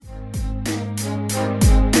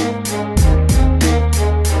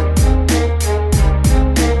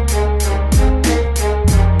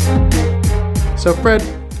So, Fred,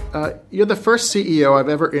 you're the first CEO I've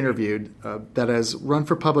ever interviewed that has run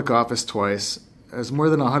for public office twice, has more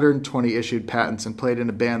than 120 issued patents, and played in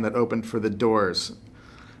a band that opened for The Doors.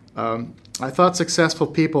 I thought successful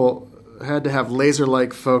people had to have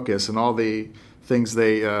laser-like focus in all the things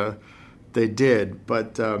they did,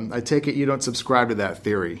 but I take it you don't subscribe to that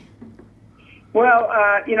theory. Well,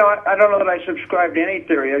 I don't know that I subscribe to any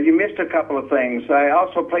theory. You missed a couple of things. I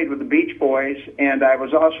also played with the Beach Boys, and I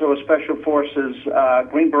was also a Special Forces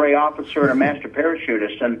Green Beret officer and a master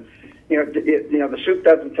parachutist. And the soup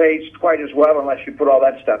doesn't taste quite as well unless you put all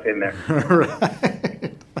that stuff in there.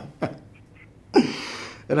 Right.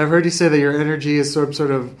 And I've heard you say that your energy is sort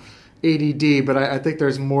of ADD, but I think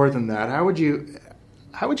there's more than that. How would you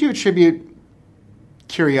attribute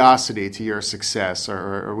curiosity to your success,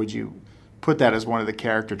 or would you put that as one of the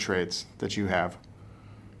character traits that you have?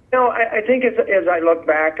 I think as I look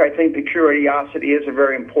back, I think the curiosity is a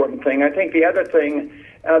very important thing. I think the other thing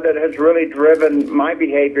that has really driven my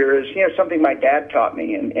behavior is, something my dad taught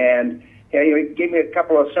me, and he gave me a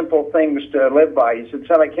couple of simple things to live by. He said,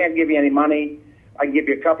 "Son, I can't give you any money. I can give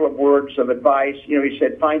you a couple of words of advice." He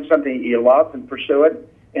said, "Find something that you love and pursue it,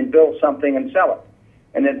 and build something and sell it."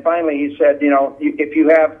 And then finally, he said, if you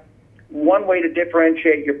have one way to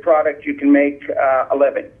differentiate your product, you can make a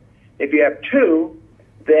living. If you have two,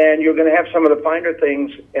 then you're going to have some of the finer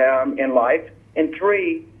things in life. And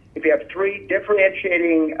three, if you have three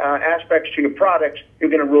differentiating aspects to your products, you're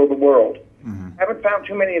going to rule the world. Mm-hmm. I haven't found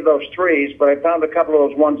too many of those threes, but I found a couple of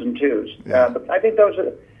those ones and twos. Yeah. But I think those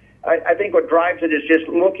are. I think what drives it is just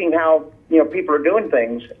looking how people are doing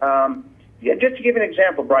things. Just to give you an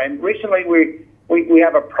example, Brian. Recently, we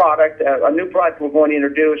have a product, a new product we're going to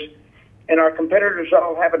introduce. And our competitors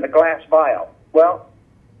all have it in a glass vial. Well,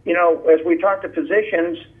 as we talk to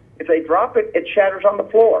physicians, if they drop it, it shatters on the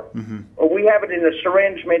floor. Mm-hmm. Or we have it in a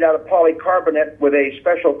syringe made out of polycarbonate with a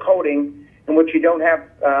special coating in which you don't have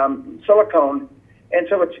silicone. And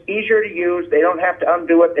so it's easier to use. They don't have to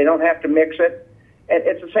undo it. They don't have to mix it. And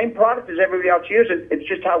it's the same product as everybody else uses. It's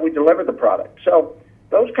just how we deliver the product. So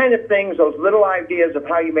those kind of things, those little ideas of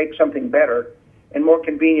how you make something better and more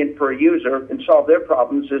convenient for a user and solve their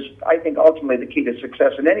problems is, I think, ultimately the key to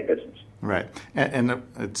success in any business. Right. And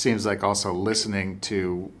it seems like also listening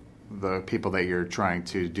to the people that you're trying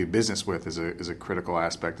to do business with is a critical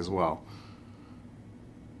aspect as well.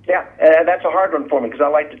 Yeah, that's a hard one for me because I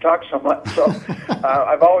like to talk so much. So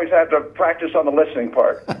I've always had to practice on the listening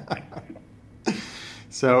part.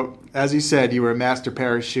 So, as you said, you were a master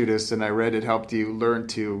parachutist, and I read it helped you learn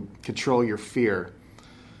to control your fear.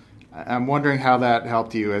 I'm wondering how that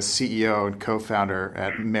helped you as CEO and co-founder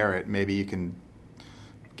at Merit. Maybe you can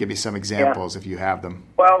give me some examples if you have them.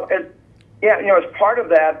 Well, as part of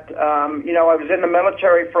that, I was in the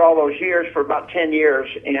military for all those years, for about 10 years,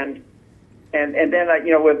 and then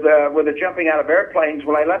with the jumping out of airplanes,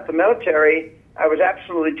 when I left the military, I was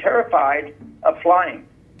absolutely terrified of flying.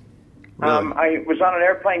 Really? I was on an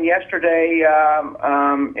airplane yesterday,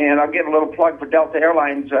 and I'll give a little plug for Delta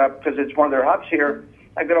Airlines because it's one of their hubs here.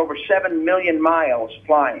 I've got over 7 million miles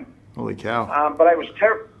flying. Holy cow! But I was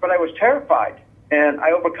terrified, and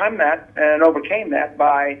I overcame that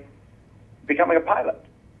by becoming a pilot.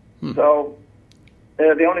 So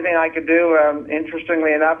the only thing I could do,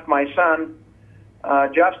 interestingly enough, my son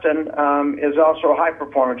Justin is also a high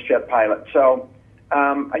performance jet pilot. So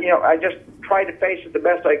I just tried to face it the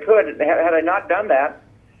best I could. Had I not done that,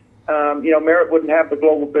 Merit wouldn't have the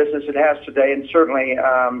global business it has today, and certainly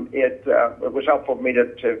it was helpful for me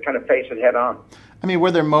to kind of face it head on. I mean,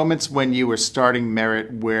 were there moments when you were starting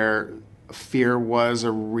Merit where fear was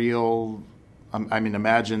a real?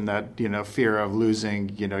 Imagine that fear of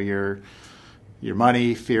losing your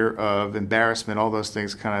money, fear of embarrassment, all those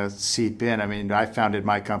things kind of seep in. I mean, I founded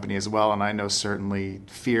my company as well, and I know certainly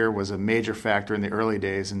fear was a major factor in the early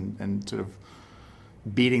days, and sort of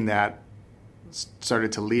beating that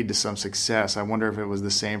started to lead to some success. I wonder if it was the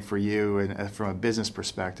same for you and from a business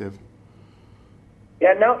perspective.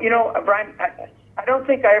 Yeah, no, Brian, I don't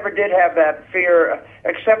think I ever did have that fear,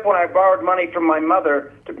 except when I borrowed money from my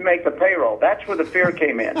mother to make the payroll. That's where the fear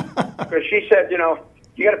came in, because she said, you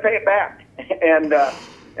got to pay it back, and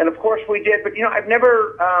of course we did. But I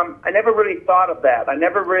never really thought of that. I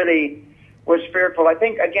never really was fearful. I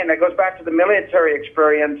think again that goes back to the military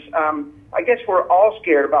experience. I guess we're all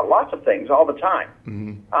scared about lots of things all the time,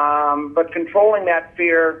 but controlling that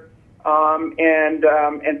fear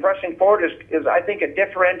and pressing forward is I think a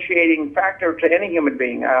differentiating factor to any human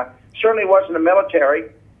being. Certainly was in the military.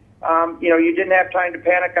 You didn't have time to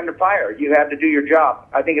panic under fire. You had to do your job.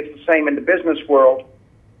 I think it's the same in the business world.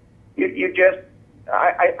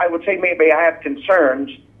 I would say maybe I have concerns,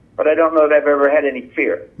 but I don't know that I've ever had any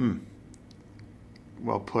fear.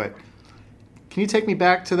 Well put. Can you take me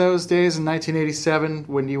back to those days in 1987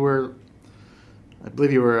 when you were, I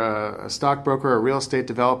believe you were a stockbroker, a real estate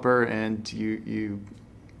developer, and you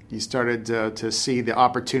started to see the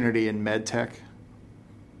opportunity in medtech?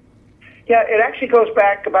 Yeah, it actually goes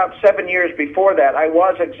back about 7 years before that. I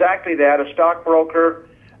was exactly that, a stockbroker,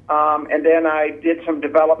 and then I did some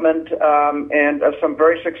development and some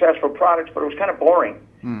very successful products, but it was kind of boring.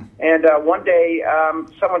 And one day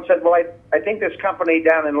someone said, well, I think this company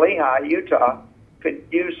down in Lehi, Utah, could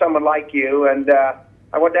use someone like you. And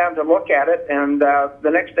I went down to look at it, and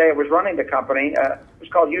the next day I was running the company. It was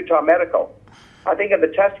called Utah Medical. I think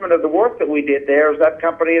the testament of the work that we did there is that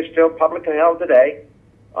company is still publicly held today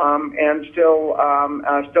and still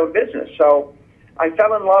in business. So I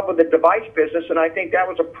fell in love with the device business, and I think that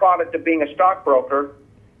was a product of being a stockbroker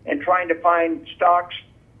and trying to find stocks,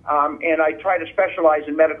 and I tried to specialize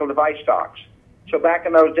in medical device stocks. So back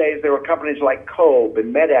in those days, there were companies like Kolb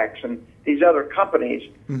and MedX and these other companies,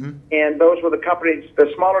 and those were the companies,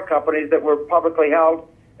 the smaller companies that were publicly held,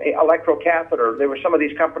 Electrocatheter. There were some of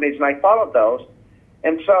these companies, and I followed those.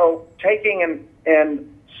 And so taking and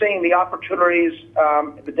seeing the opportunities,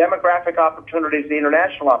 the demographic opportunities, the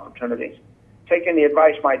international opportunities, taking the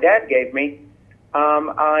advice my dad gave me,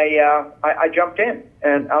 I jumped in.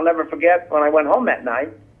 And I'll never forget when I went home that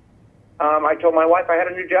night, I told my wife I had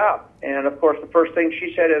a new job. And, of course, the first thing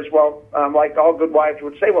she said is, well, like all good wives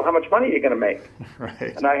would say, well, how much money are you going to make?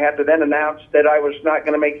 Right. And I had to then announce that I was not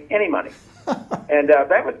going to make any money. And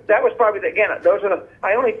that was probably, again,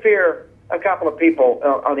 I only fear a couple of people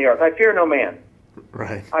on the earth. I fear no man.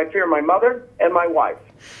 Right. I fear my mother and my wife.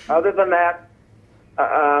 Other than that,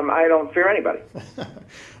 I don't fear anybody.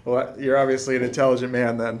 Well, you're obviously an intelligent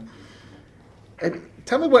man then. And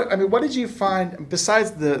tell me what did you find besides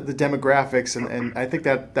the demographics, and I think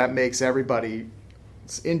that makes everybody's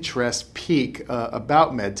interest peak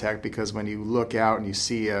about medtech, because when you look out and you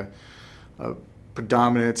see a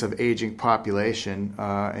predominance of aging population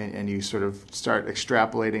and you sort of start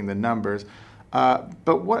extrapolating the numbers.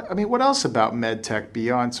 But what else about medtech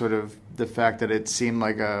beyond sort of the fact that it seemed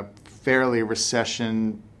like a fairly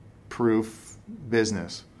recession-proof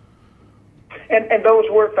business? And those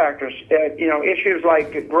were factors, issues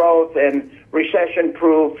like growth and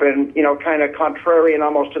recession-proof and, kind of contrarian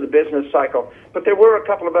almost to the business cycle. But there were a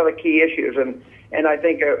couple of other key issues, and I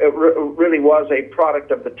think it really was a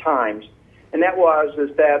product of the times. And that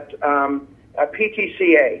is that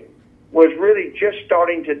PTCA was really just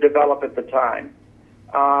starting to develop at the time.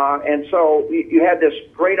 And so you had this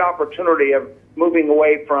great opportunity of moving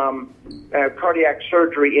away from cardiac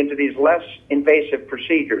surgery into these less invasive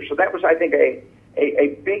procedures. So that was, I think, a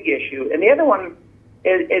big issue. And the other one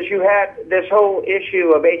is you had this whole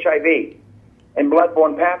issue of HIV and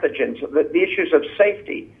bloodborne pathogens, the issues of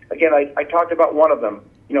safety. Again, I talked about one of them,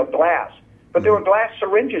 glass. But there were glass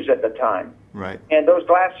syringes at the time. Right. And those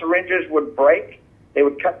glass syringes would break. They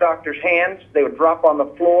would cut doctors' hands. They would drop on the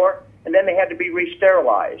floor, and then they had to be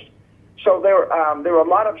re-sterilized. So there were a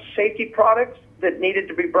lot of safety products that needed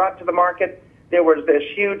to be brought to the market. There was this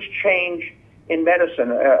huge change in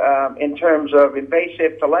medicine in terms of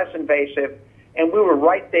invasive to less invasive, and we were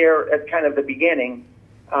right there at kind of the beginning,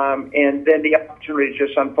 and then the opportunities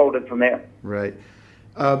just unfolded from there. Right.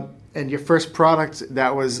 And your first product,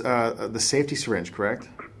 that was the safety syringe, correct?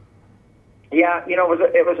 Yeah, it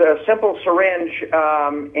was a simple syringe,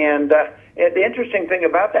 and the interesting thing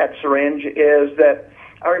about that syringe is that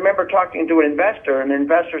I remember talking to an investor, and the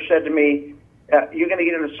investor said to me, you're going to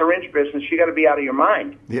get in the syringe business, you got to be out of your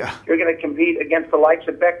mind. Yeah. You're going to compete against the likes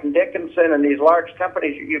of Becton Dickinson and these large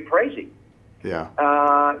companies. You're crazy. Yeah.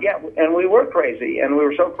 And we were crazy, and we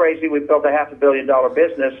were so crazy we built a $500 million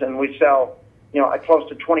business, and we sell close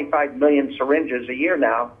to 25 million syringes a year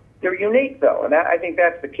now. They're unique, though, and I think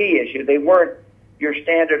that's the key issue. They weren't your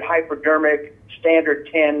standard hypodermic, standard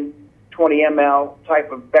 10, 20 ml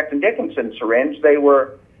type of Becton Dickinson syringe. They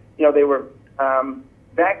were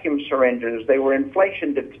vacuum syringes. They were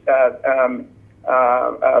inflation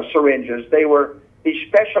syringes. They were these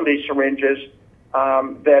specialty syringes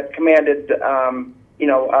that commanded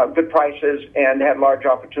good prices and had large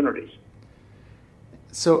opportunities.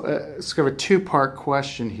 So it's kind of a two-part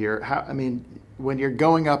question here. When you're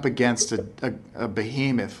going up against a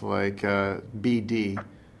behemoth like BD,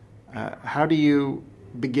 how do you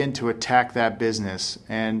begin to attack that business?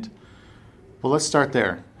 And let's start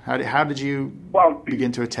there. How did you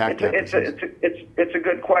begin to attack that business? It's a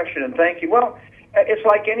good question, and thank you. Well, it's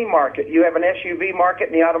like any market. You have an SUV market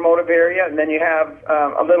in the automotive area, and then you have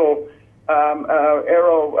a little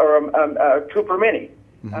Aero or a Cooper Mini.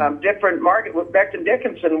 Different market. Becton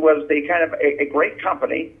Dickinson was the kind of a great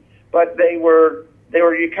company, but they were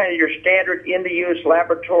kind of your standard in the use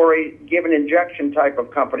laboratory given injection type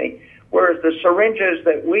of company. Whereas the syringes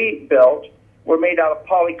that we built were made out of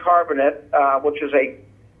polycarbonate, which is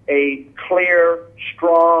a clear,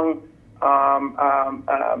 strong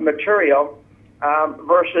material,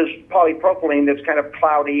 versus polypropylene that's kind of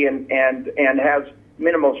cloudy and has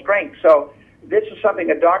minimal strength. So this is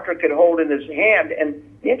something a doctor could hold in his hand. And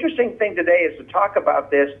the interesting thing today is to talk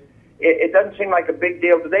about this. It doesn't seem like a big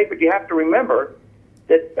deal today, but you have to remember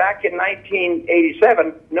that back in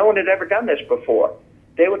 1987, no one had ever done this before.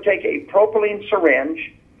 They would take a propylene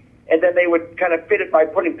syringe, and then they would kind of fit it by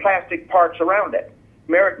putting plastic parts around it.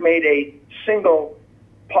 Merit made a single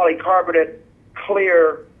polycarbonate,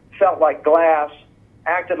 clear, felt like glass,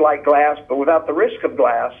 acted like glass, but without the risk of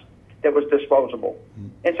glass, that was disposable.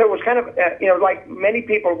 And so it was kind of, like many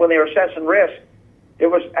people when they were assessing risk, there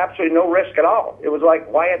was absolutely no risk at all. It was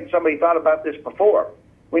like, why hadn't somebody thought about this before?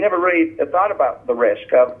 We never really thought about the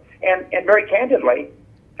risk of, and very candidly,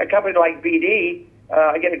 a company like BD,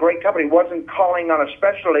 again, a great company, wasn't calling on a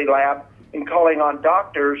specialty lab and calling on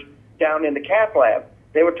doctors down in the cath lab.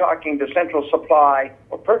 They were talking to central supply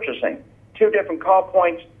or purchasing. Two different call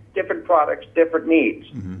points, different products, different needs.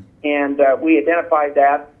 And we identified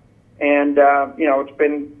that, and, it's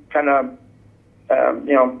been kind of, I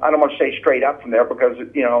don't want to say straight up from there because,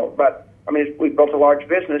 but, I mean, we built a large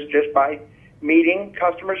business just by meeting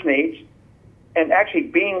customers' needs and actually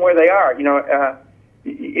being where they are. I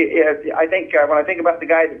think when I think about the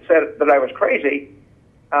guy that said that I was crazy,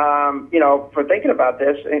 for thinking about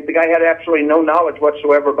this, the guy had absolutely no knowledge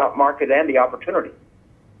whatsoever about market and the opportunity.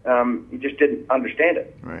 He just didn't understand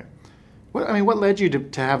it. Right. What led you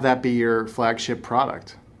to have that be your flagship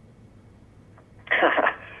product?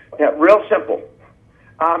 Yeah, real simple.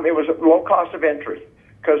 It was a low cost of entry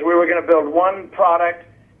because we were going to build one product.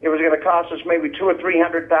 It was going to cost us maybe $200,000 or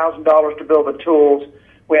 $300,000 to build the tools.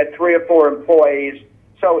 We had 3 or 4 employees,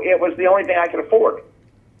 so it was the only thing I could afford.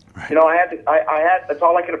 Right. I had that's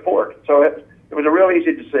all I could afford. So it was a real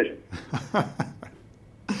easy decision. Well,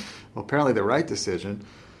 apparently the right decision.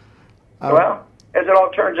 Well, as it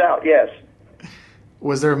all turns out, yes.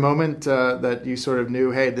 Was there a moment that you sort of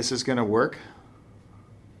knew, hey, this is going to work?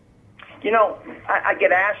 I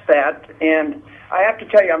get asked that, and I have to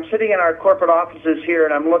tell you, I'm sitting in our corporate offices here,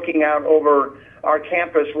 and I'm looking out over our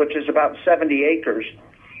campus, which is about 70 acres.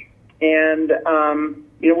 And,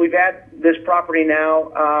 we've had this property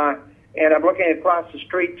now, and I'm looking across the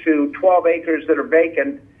street to 12 acres that are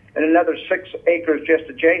vacant and another 6 acres just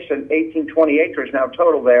adjacent, 18, 20 acres now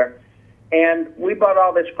total there. And we bought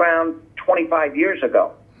all this ground 25 years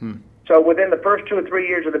ago. So within the first 2 or 3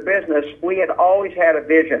 years of the business, we had always had a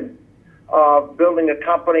vision of building a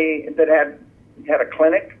company that had a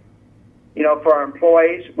clinic, for our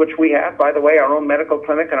employees, which we have, by the way, our own medical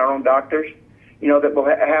clinic and our own doctors, that will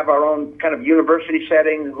have our own kind of university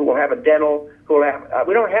setting, who will have a dental, who will have,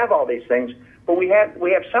 we don't have all these things, but we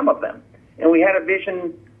have some of them. And we had a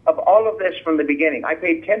vision of all of this from the beginning. I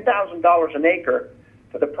paid $10,000 an acre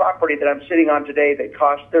for the property that I'm sitting on today that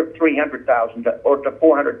cost $300,000 or to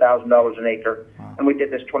 $400,000 an acre, and we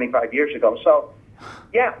did this 25 years ago. So,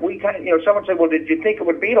 yeah, we kind of, someone said, well, did you think it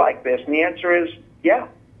would be like this? And the answer is, yeah,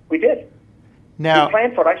 we did. Now, we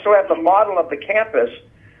planned for it. I still have the model of the campus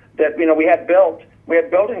that, we had built. We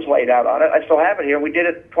had buildings laid out on it. I still have it here. We did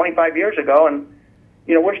it 25 years ago, and,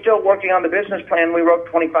 we're still working on the business plan we wrote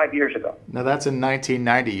 25 years ago. Now, that's in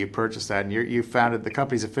 1990 you purchased that, and you founded, the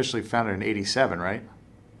company's officially founded in 87, right?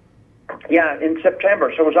 Yeah, in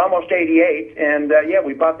September, so it was almost 88, and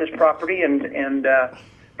we bought this property and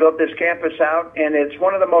built this campus out, and it's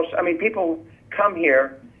one of the most, people come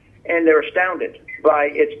here and they're astounded by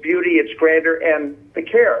its beauty, its grandeur, and the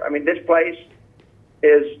care. This place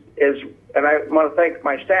is, and I want to thank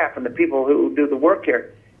my staff and the people who do the work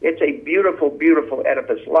here. It's a beautiful, beautiful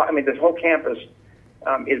edifice. This whole campus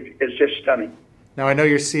is just stunning. Now, I know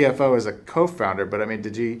your CFO is a co-founder, but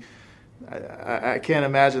did you? I can't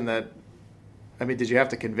imagine that. Did you have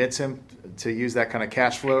to convince him to use that kind of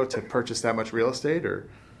cash flow to purchase that much real estate, or?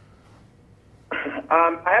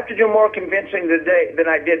 I have to do more convincing today than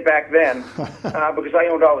I did back then because I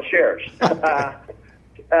owned all the shares. So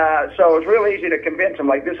it was real easy to convince him,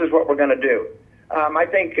 like, this is what we're going to do. I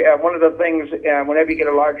think one of the things, whenever you get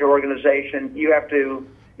a larger organization, you have to,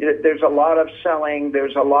 there's a lot of selling,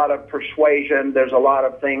 there's a lot of persuasion, there's a lot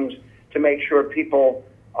of things to make sure people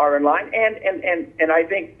are in line. And I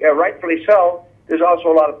think rightfully so, there's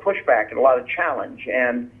also a lot of pushback and a lot of challenge.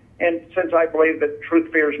 And since I believe that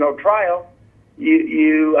truth fears no trial,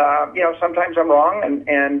 sometimes I'm wrong,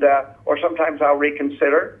 and or sometimes I'll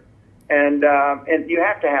reconsider, and you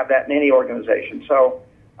have to have that in any organization. So,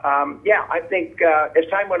 I think as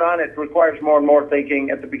time went on, it requires more and more thinking.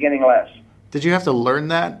 At the beginning, less. Did you have to learn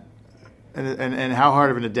that? And how hard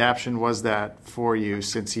of an adaptation was that for you,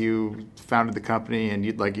 since you founded the company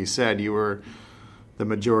and like you said, you were the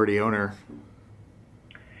majority owner?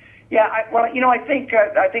 Yeah, I think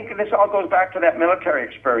this all goes back to that military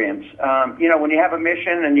experience. When you have a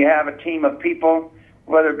mission and you have a team of people,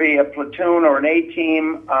 whether it be a platoon or an A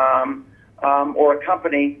team or a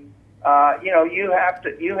company, you have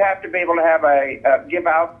to be able to have give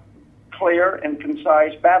out clear and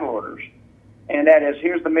concise battle orders, and that is,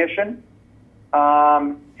 here's the mission,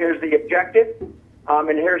 here's the objective,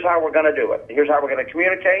 and here's how we're going to do it. Here's how we're going to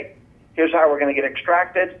communicate. Here's how we're going to get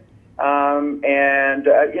extracted.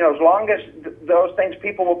 As long as those things,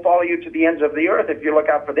 people will follow you to the ends of the earth. If you look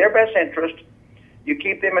out for their best interest, you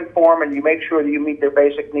keep them informed, and you make sure that you meet their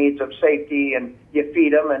basic needs of safety, and you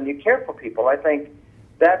feed them, and you care for people. I think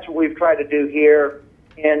that's what we've tried to do here.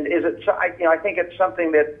 And I think it's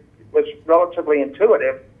something that was relatively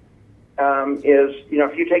intuitive.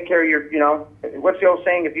 If you take care of what's the old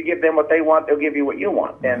saying? If you give them what they want, they'll give you what you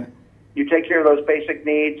want. Mm-hmm. And you take care of those basic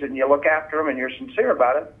needs, and you look after them, and you're sincere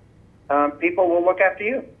about it. People will look after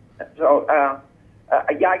you. So,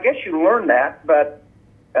 I guess you learn that, but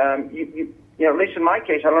at least in my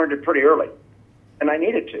case, I learned it pretty early, and I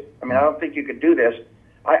needed to. I mean, I don't think you could do this.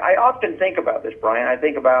 I often think about this, Brian. I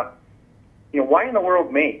think about, why in the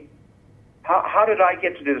world me? How did I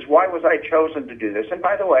get to do this? Why was I chosen to do this? And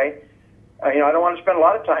by the way, I don't want to spend a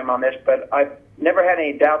lot of time on this, but I've never had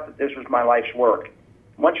any doubt that this was my life's work.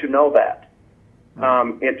 Once you know that,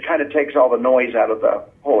 it kind of takes all the noise out of the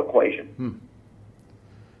whole equation.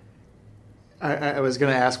 I was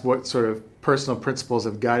going to ask what sort of personal principles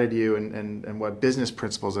have guided you and what business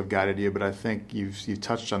principles have guided you, but I think you've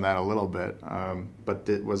touched on that a little bit. But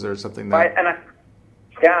was there something that...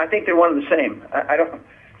 I think they're one and the same. I don't...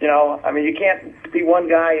 you can't be one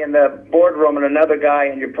guy in the boardroom and another guy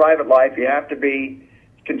in your private life. You have to be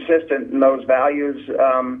consistent in those values.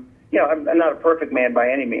 I'm not a perfect man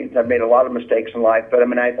by any means. I've made a lot of mistakes in life, but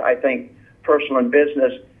I think personal and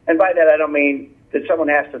business, and by that I don't mean that someone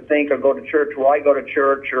has to think or go to church where I go to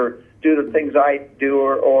church or do the things I do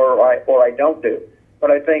or I don't do.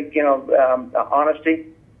 But I think, honesty,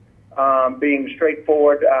 being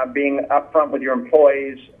straightforward, being upfront with your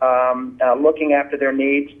employees, looking after their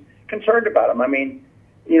needs, concerned about them. I mean,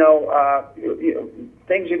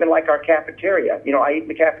 things even like our cafeteria. I eat in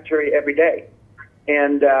the cafeteria every day.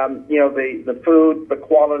 And, the food, the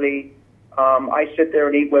quality, I sit there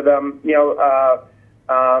and eat with them,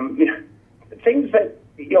 things that,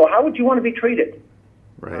 how would you want to be treated?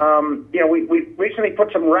 Right. We recently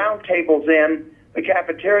put some round tables in the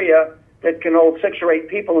cafeteria that can hold 6 or 8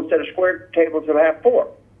 people instead of square tables that have 4.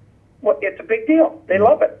 Well, it's a big deal. They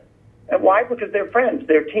love it. And why? Because they're friends,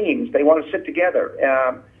 they're teams, they want to sit together.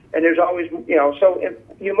 And there's always, so if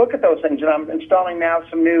you look at those things, and I'm installing now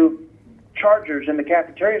some new chargers in the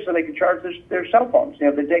cafeteria so they can charge their cell phones.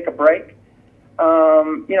 If they take a break,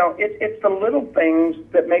 it's the little things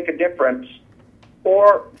that make a difference.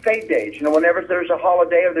 Or fade days. Whenever there's a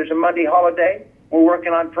holiday or there's a Monday holiday, we're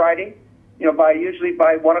working on Friday. Usually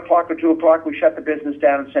by 1 o'clock or 2 o'clock, we shut the business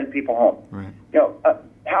down and send people home. Right.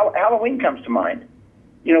 Halloween comes to mind.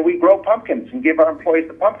 We grow pumpkins and give our employees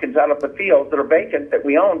the pumpkins out of the fields that are vacant that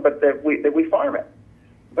we own, but that we farm it.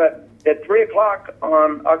 But at 3 o'clock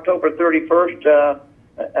on October 31st,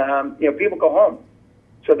 people go home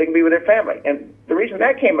so they can be with their family. And the reason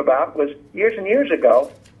that came about was years and years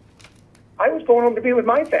ago, I was going home to be with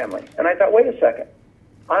my family. And I thought, wait a second,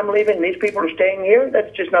 I'm leaving, these people are staying here?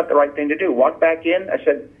 That's just not the right thing to do. Walk back in. I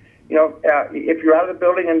said, if you're out of the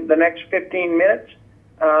building in the next 15 minutes,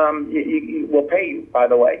 we'll pay you, by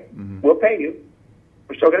the way. Mm-hmm. We'll pay you.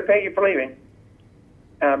 We're still going to pay you for leaving.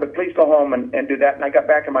 But please go home and do that. And I got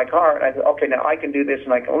back in my car, and I said, okay, now I can do this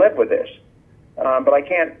and I can live with this. But I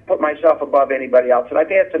can't put myself above anybody else. And I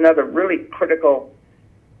think that's another really critical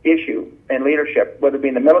issue in leadership, whether it be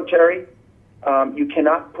in the military. You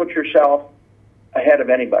cannot put yourself ahead of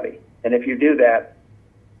anybody. And if you do that,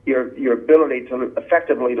 your ability to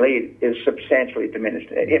effectively lead is substantially diminished,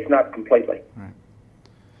 if not completely. Right.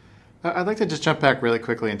 I'd like to just jump back really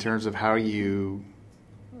quickly in terms of how you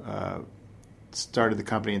started the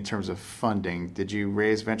company in terms of funding. Did you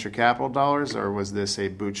raise venture capital dollars, or was this a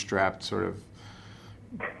bootstrapped sort of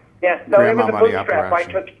it was a bootstrap. I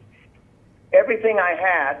took everything I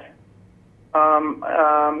had,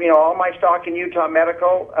 all my stock in Utah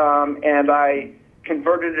Medical, and I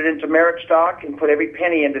converted it into Merit stock and put every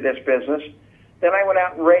penny into this business. Then I went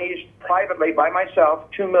out and raised privately by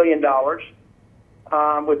myself $2 million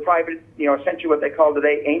with private, essentially what they call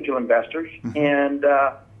today angel investors. Mm-hmm.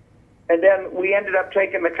 And then we ended up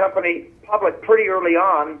taking the company public pretty early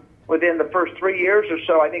on, within the first 3 years or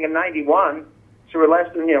so, I think in 91. So we're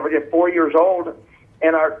less than, we're just 4 years old.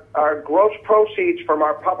 And our gross proceeds from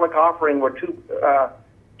our public offering were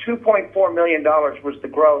 $2.4 million was the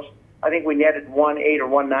gross. I think we netted 1.8 or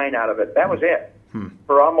 1.9 out of it. That was it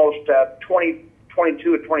for almost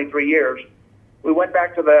 22 or 23 years. We went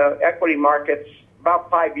back to the equity markets about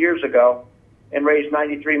 5 years ago and raised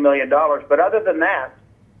 $93 million. But other than that,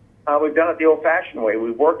 we've done it the old-fashioned way.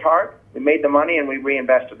 We worked hard, we made the money, and we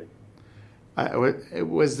reinvested it.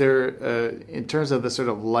 Was there, in terms of the sort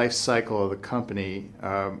of life cycle of the company,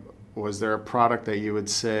 was there a product that you would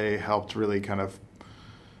say helped really kind of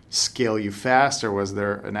scale you fast, or was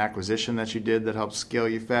there an acquisition that you did that helped scale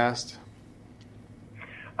you fast?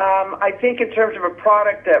 I think in terms of a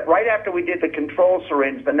product that right after we did the control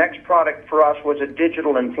syringe, the next product for us was a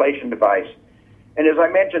digital inflation device. And as I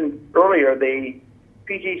mentioned earlier, the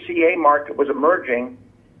PDCA market was emerging.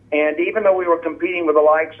 And even though we were competing with the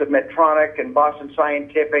likes of Medtronic and Boston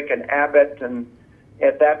Scientific and Abbott and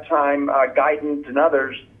at that time Guidant and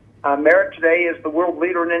others, Merit today is the world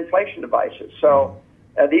leader in inflation devices. So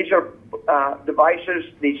these are devices,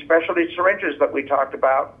 these specialty syringes that we talked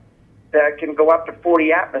about, that can go up to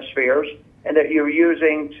 40 atmospheres and that you're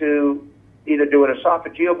using to either do an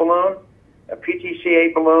esophageal balloon, a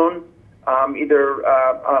PTCA balloon, either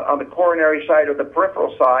on the coronary side or the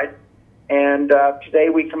peripheral side. And today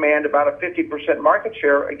we command about a 50% market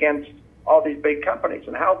share against all these big companies.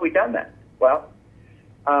 And how have we done that? Well,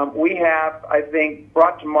 we have, I think,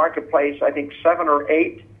 brought to marketplace, 7 or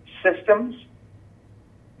 8 systems.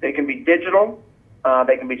 They can be digital.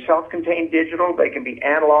 They can be self-contained digital. They can be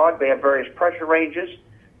analog. They have various pressure ranges,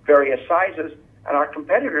 various sizes. And our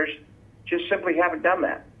competitors just simply haven't done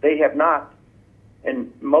that. They have not,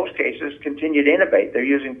 in most cases, continued to innovate. They're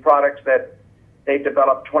using products that they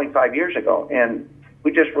developed 25 years ago. And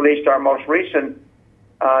we just released our most recent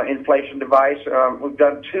inflation device. We've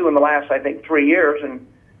done 2 in the last, 3 years. And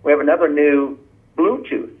we have another new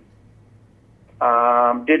Bluetooth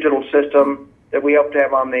digital system that we hope to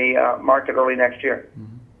have on the market early next year.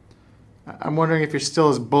 Mm-hmm. I'm wondering if you're still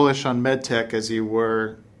as bullish on medtech as you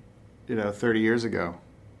were, 30 years ago.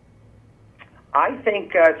 I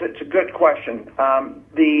think it's a good question.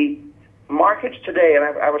 The markets today, and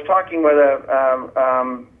I was talking with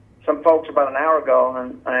some folks about an hour ago,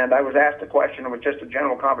 and I was asked a question. It was just a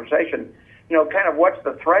general conversation. Kind of what's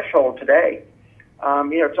the threshold today?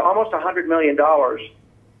 It's almost $100 million.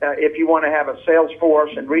 If you want to have a sales force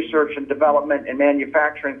and research and development and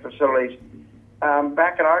manufacturing facilities.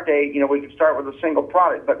 Back in our day, we could start with a single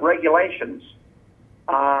product, but regulations,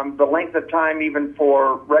 the length of time even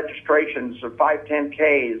for registrations of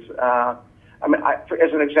 510Ks.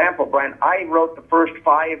 As an example, Brian, I wrote the first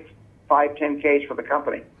 510Ks for the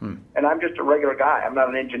company, and I'm just a regular guy. I'm not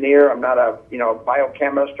an engineer. I'm not a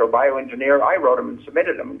biochemist or bioengineer. I wrote them and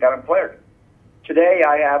submitted them and got them cleared. Today,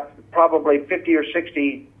 I have probably 50 or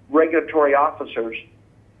 60 regulatory officers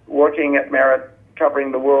working at Merit,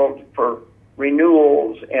 covering the world for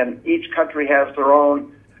renewals, and each country has their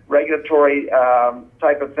own regulatory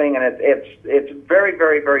type of thing, and it's very,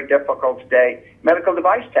 very, very difficult today. Medical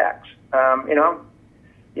device tax,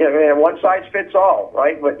 one size fits all,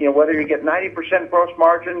 right? But whether you get 90% gross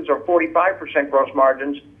margins or 45% gross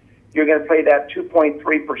margins, you're going to pay that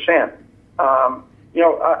 2.3%.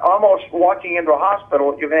 Almost walking into a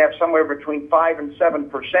hospital, you're going to have somewhere between 5 and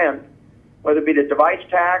 7%, whether it be the device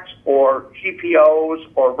tax or GPOs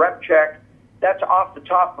or rep check. That's off the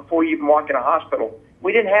top before you even walk in a hospital.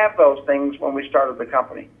 We didn't have those things when we started the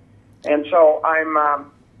company. And so I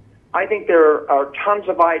think there are tons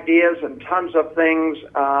of ideas and tons of things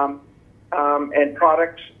and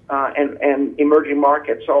products and emerging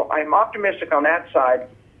markets. So I'm optimistic on that side.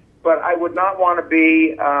 But I would not want to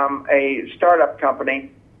be a startup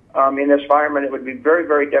company in this environment. It would be very,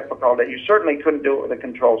 very difficult. And you certainly couldn't do it with a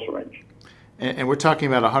control syringe. And we're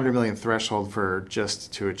talking about $100 million threshold for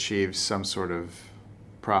just to achieve some sort of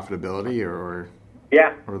profitability or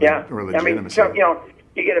legitimacy.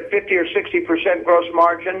 You get a 50 or 60% gross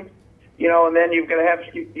margin, and then you got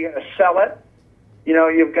to sell it.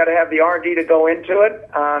 You've got to have the R&D to go into it.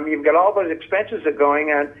 You've got all those expenses that are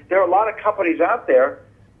going on. There are a lot of companies out there.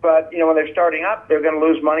 But, when they're starting up, they're going to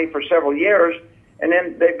lose money for several years, and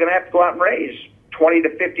then they're going to have to go out and raise $20 to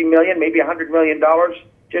 $50 million, maybe $100 million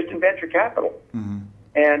just in venture capital. Mm-hmm.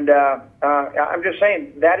 And I'm just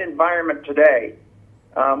saying that environment today,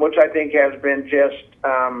 which I think has been just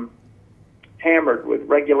hammered with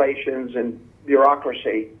regulations and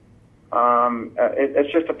bureaucracy.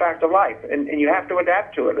 It's just a fact of life, and you have to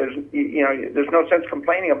adapt to it. There's no sense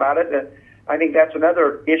complaining about it. And I think that's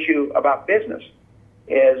another issue about business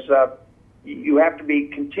is you have to be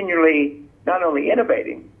continually not only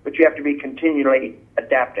innovating, but you have to be continually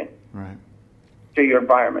adapting to your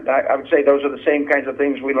environment. I would say those are the same kinds of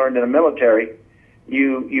things we learned in the military.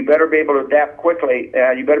 You better be able to adapt quickly.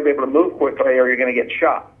 You better be able to move quickly, or you're going to get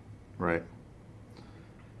shot. Right.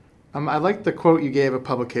 I like the quote you gave a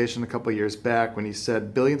publication a couple of years back when you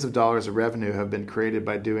said billions of dollars of revenue have been created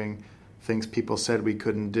by doing things people said we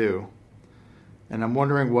couldn't do. And I'm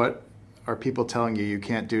wondering, what are people telling you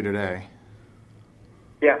can't do today?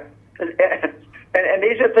 Yeah, and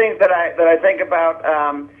these are things that I think about.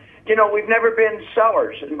 We've never been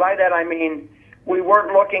sellers, and by that I mean we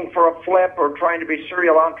weren't looking for a flip or trying to be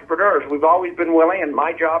serial entrepreneurs. We've always been willing, and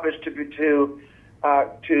my job is to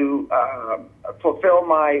fulfill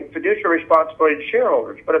my fiduciary responsibility to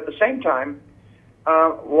shareholders. But at the same time,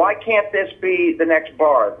 why can't this be the next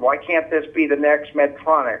Bard? Why can't this be the next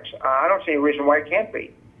Medtronic? I don't see any reason why it can't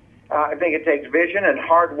be. I think it takes vision and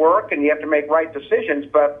hard work, and you have to make right decisions.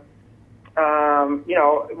 But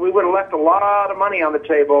we would have left a lot of money on the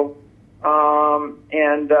table.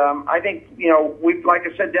 I think we've, like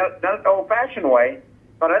I said, done it the old-fashioned way.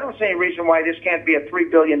 But I don't see any reason why this can't be a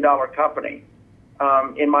 $3 billion company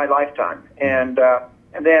in my lifetime. And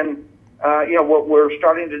then we're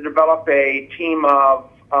starting to develop a team of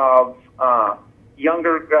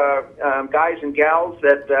younger guys and gals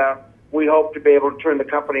that we hope to be able to turn the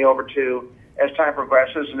company over to as time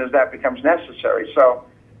progresses and as that becomes necessary. So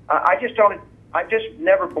I just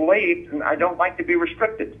never believed, and I don't like to be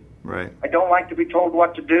restricted. Right. I don't like to be told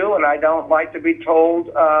what to do, and I don't like to be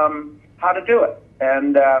told how to do it.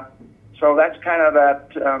 And so that's kind of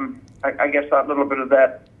that, I guess, that little bit of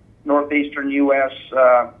that northeastern U.S.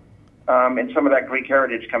 And some of that Greek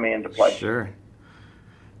heritage coming into play. Sure.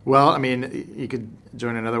 Well, I mean, you could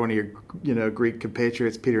join another one of your, Greek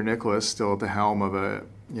compatriots, Peter Nicholas, still at the helm of a,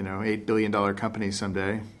 $8 billion company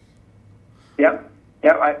someday. Yep.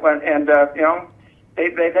 They've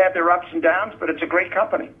had their ups and downs, but it's a great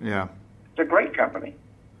company. Yeah. It's a great company.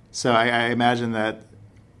 So I imagine that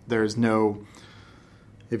there's no,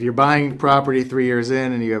 if you're buying property 3 years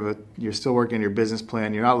in and you're still working on your business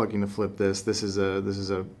plan, you're not looking to flip this. This is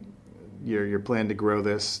your plan to grow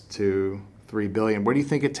this to $3 billion. What do you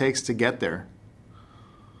think it takes to get there?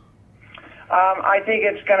 I think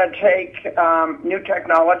it's going to take new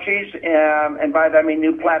technologies, and by that I mean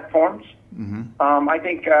new platforms. Mm-hmm. I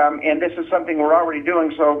think, and this is something we're already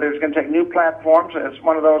doing, so there's going to take new platforms. As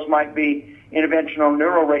one of those might be interventional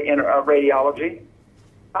radiology.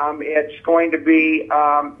 It's going to be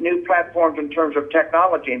new platforms in terms of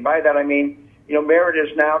technology, and by that I mean, Merit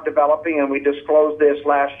is now developing, and we disclosed this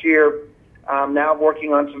last year, now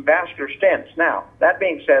working on some vascular stents. Now, that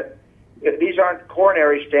being said, these aren't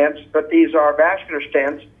coronary stents, but these are vascular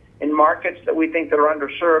stents in markets that we think that are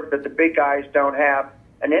underserved, that the big guys don't have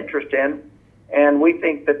an interest in, and we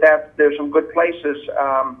think that there's some good places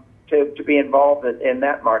to be involved in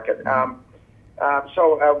that market.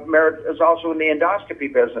 So Merit is also in the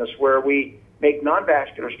endoscopy business, where we make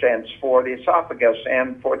non-vascular stents for the esophagus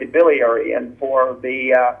and for the biliary and for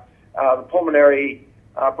the pulmonary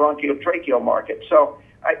bronchiotracheal market. So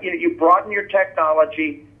you broaden your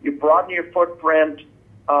technology, you broaden your footprint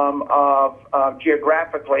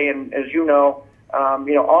geographically, and as you know,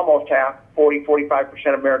 almost half,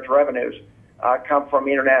 45% of Merit's revenues come from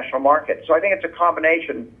international markets. So I think it's a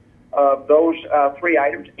combination of those three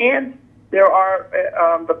items, and there are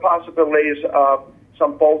the possibilities of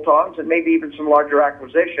some bolt-ons and maybe even some larger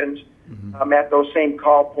acquisitions at those same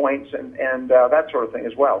call points and that sort of thing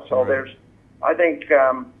as well. So there's, I think,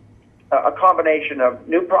 a combination of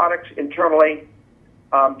new products internally,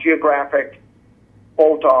 geographic,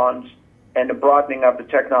 bolt-ons, and the broadening of the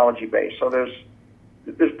technology base. So there's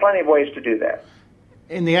plenty of ways to do that.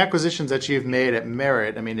 In the acquisitions that you've made at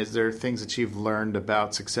Merit, I mean, is there things that you've learned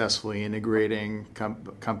about successfully integrating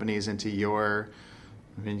companies into your?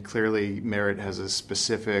 I mean, clearly Merit has a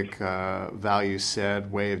specific value set,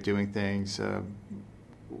 way of doing things.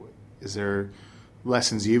 Is there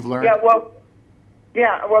lessons you've learned? Yeah, well,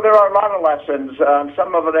 there are a lot of lessons.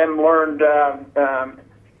 Some of them learned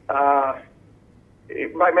by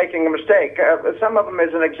making a mistake. Some of them,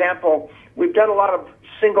 as an example, we've done a lot of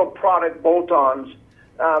single product bolt-ons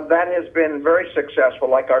that has been very successful,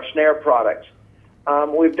 like our snare products.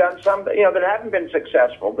 We've done some that haven't been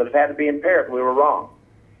successful, that have had to be impaired. We were wrong.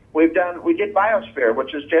 We did Biosphere,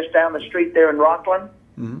 which is just down the street there in Rockland.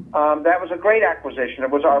 That was a great acquisition.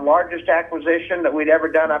 It was our largest acquisition that we'd ever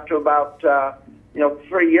done up to about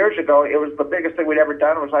 3 years ago. It was the biggest thing we'd ever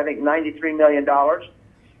done. It was, I think, $93 million.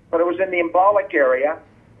 But it was in the embolic area.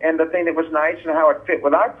 And the thing that was nice and how it fit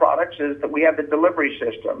with our products is that we have the delivery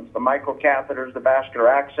systems, the microcatheters, the vascular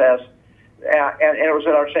access, and it was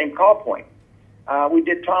at our same call point. We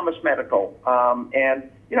did Thomas Medical. And,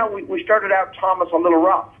 we started out Thomas a little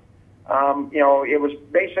rough. It was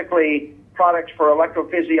basically products for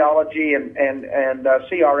electrophysiology and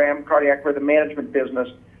CRM, cardiac rhythm management business.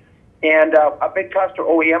 And a big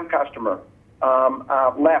OEM customer,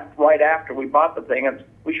 left right after we bought the thing, and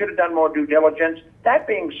we should have done more due diligence. That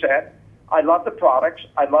being said, I love the products,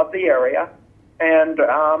 I love the area, and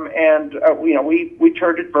we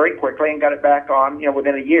turned it very quickly and got it back on,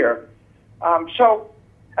 within a year.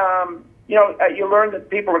 You learn that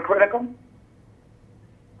people are critical.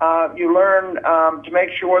 You learn to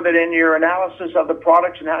make sure that in your analysis of the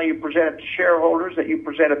products and how you present it to shareholders that you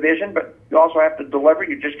present a vision, but you also have to deliver.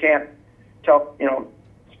 You just can't tell,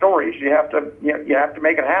 stories. You have to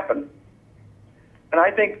make it happen. And I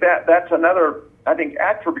think that's another,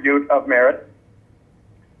 attribute of Merit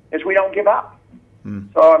is we don't give up.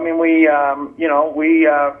 So,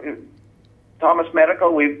 Thomas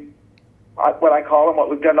Medical, what I call them, what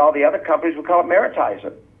we've done to all the other companies, we call it Meritize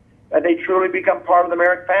it. They truly become part of the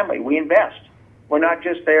Merit family. We invest. We're not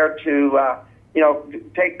just there to,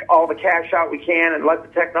 take all the cash out we can and let the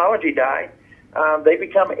technology die. They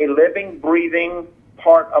become a living, breathing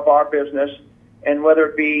part of our business. And whether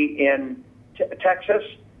it be in Texas,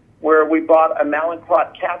 where we bought a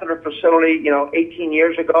Mallinckrodt catheter facility, 18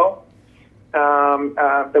 years ago,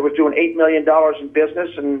 that was doing $8 million in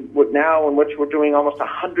business, and now in which we're doing almost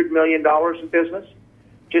 $100 million in business.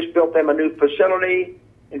 Just built them a new facility,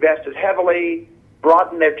 invested heavily,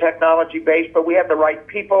 broadened their technology base, but we had the right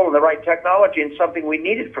people and the right technology and something we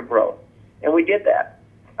needed for growth, and we did that.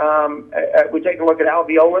 We take a look at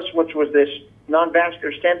Alveolus, which was this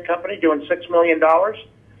non-vascular stent company doing $6 million.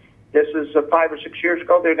 This is 5 or 6 years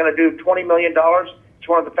ago. They're going to do $20 million. It's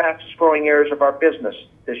one of the fastest growing areas of our business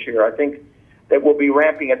this year. I think that we'll be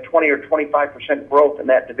ramping at 20 or 25% growth in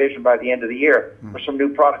that division by the end of the year for some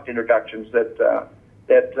new product introductions that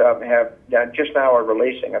have just now are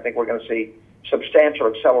releasing. I think we're going to see substantial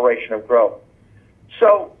acceleration of growth.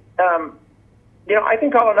 So, I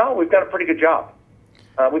think all in all, we've done a pretty good job.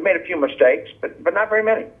 We've made a few mistakes, but not very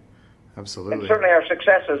many. Absolutely. And certainly our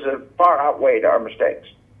successes have far outweighed our mistakes.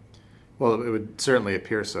 Well, it would certainly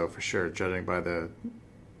appear so, for sure, judging by the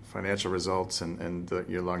financial results and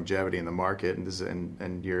your longevity in the market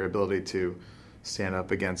and your ability to stand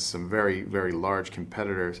up against some very, very large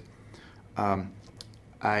competitors.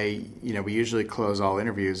 We usually close all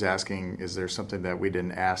interviews asking, is there something that we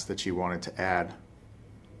didn't ask that you wanted to add?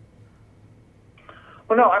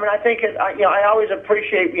 Well, no, I think I always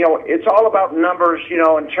appreciate, it's all about numbers,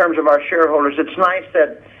 in terms of our shareholders. It's nice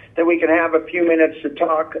that we can have a few minutes to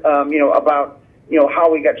talk, about,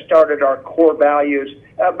 how we got started, our core values.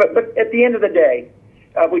 But at the end of the day,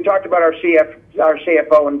 we talked about our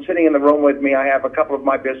CFO, and sitting in the room with me, I have a couple of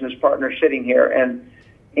my business partners sitting here, and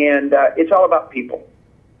it's all about people.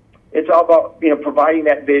 It's all about, providing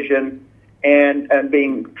that vision and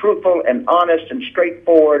being truthful and honest and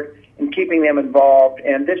straightforward and keeping them involved.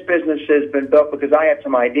 And this business has been built because I had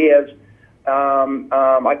some ideas.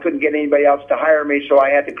 I couldn't get anybody else to hire me, so I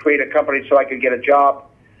had to create a company so I could get a job.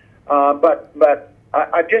 But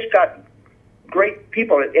I've just got great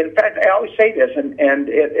people. In fact, I always say this, and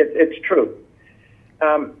it's true.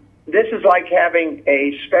 This is like having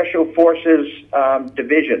a special forces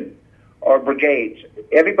division or brigades.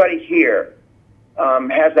 Everybody here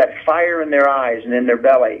has that fire in their eyes and in their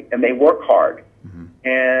belly, and they work hard. Mm-hmm.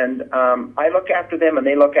 And I look after them, and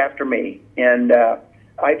they look after me. And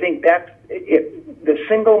I think that's the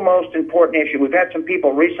single most important issue. We've had some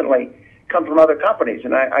people recently come from other companies,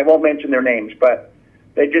 and I won't mention their names, but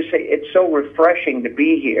they just say it's so refreshing to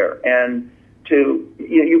be here and to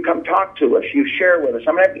you come talk to us, you share with us.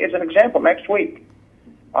 As an example, next week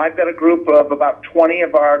I've got a group of about 20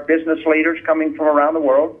 of our business leaders coming from around the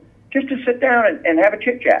world just to sit down and have a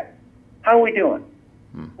chit chat. How are we doing?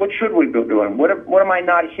 What should we be doing? What am I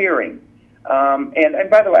not hearing? And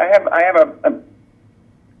by the way, I have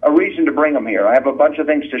a reason to bring them here. I have a bunch of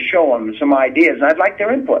things to show them, some ideas, and I'd like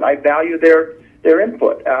their input. I value their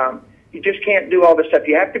input. You just can't do all this stuff.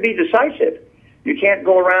 You have to be decisive. You can't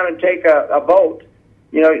go around and take a vote.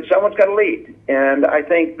 Someone's got to lead, and I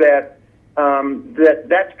think that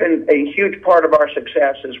that's been a huge part of our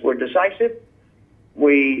success. Is we're decisive.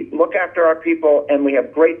 We look after our people, and we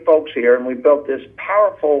have great folks here, and we built this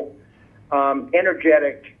powerful,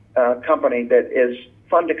 energetic company that is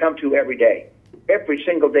fun to come to every day. Every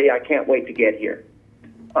single day, I can't wait to get here.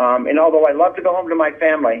 And although I love to go home to my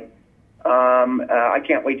family, I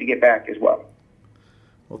can't wait to get back as well.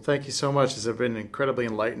 Well, thank you so much. This has been an incredibly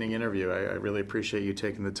enlightening interview. I really appreciate you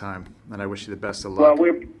taking the time, and I wish you the best of luck.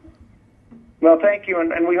 Well, thank you,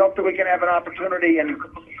 and we hope that we can have an opportunity and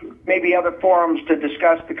maybe other forums to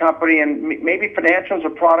discuss the company and maybe financials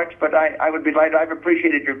or products, but I would be delighted. I've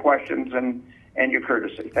appreciated your questions and your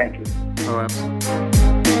courtesy. Thank you. Oh, absolutely.